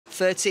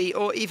30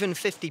 or even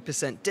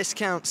 50%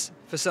 discounts.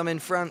 For some in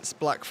France,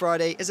 Black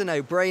Friday is a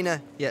no-brainer,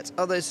 yet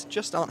others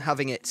just aren't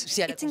having it.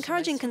 It's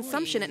encouraging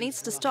consumption. It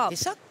needs to stop.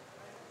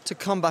 To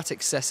combat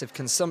excessive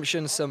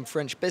consumption, some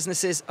French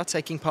businesses are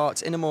taking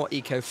part in a more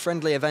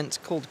eco-friendly event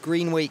called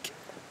Green Week.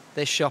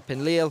 This shop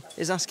in Lille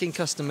is asking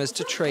customers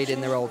to trade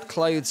in their old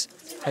clothes,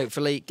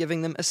 hopefully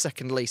giving them a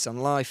second lease on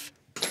life.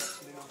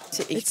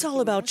 It's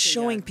all about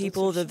showing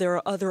people that there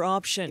are other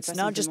options,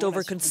 not just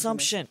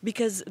overconsumption,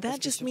 because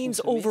that just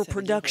means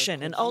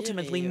overproduction and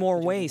ultimately more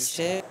waste.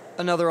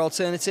 Another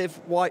alternative,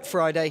 White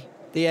Friday,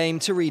 the aim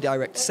to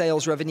redirect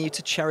sales revenue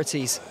to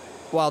charities.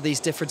 While these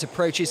different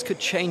approaches could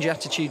change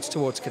attitudes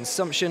towards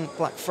consumption,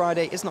 Black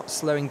Friday is not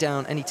slowing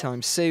down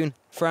anytime soon.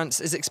 France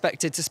is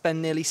expected to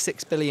spend nearly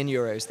 €6 billion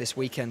this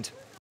weekend.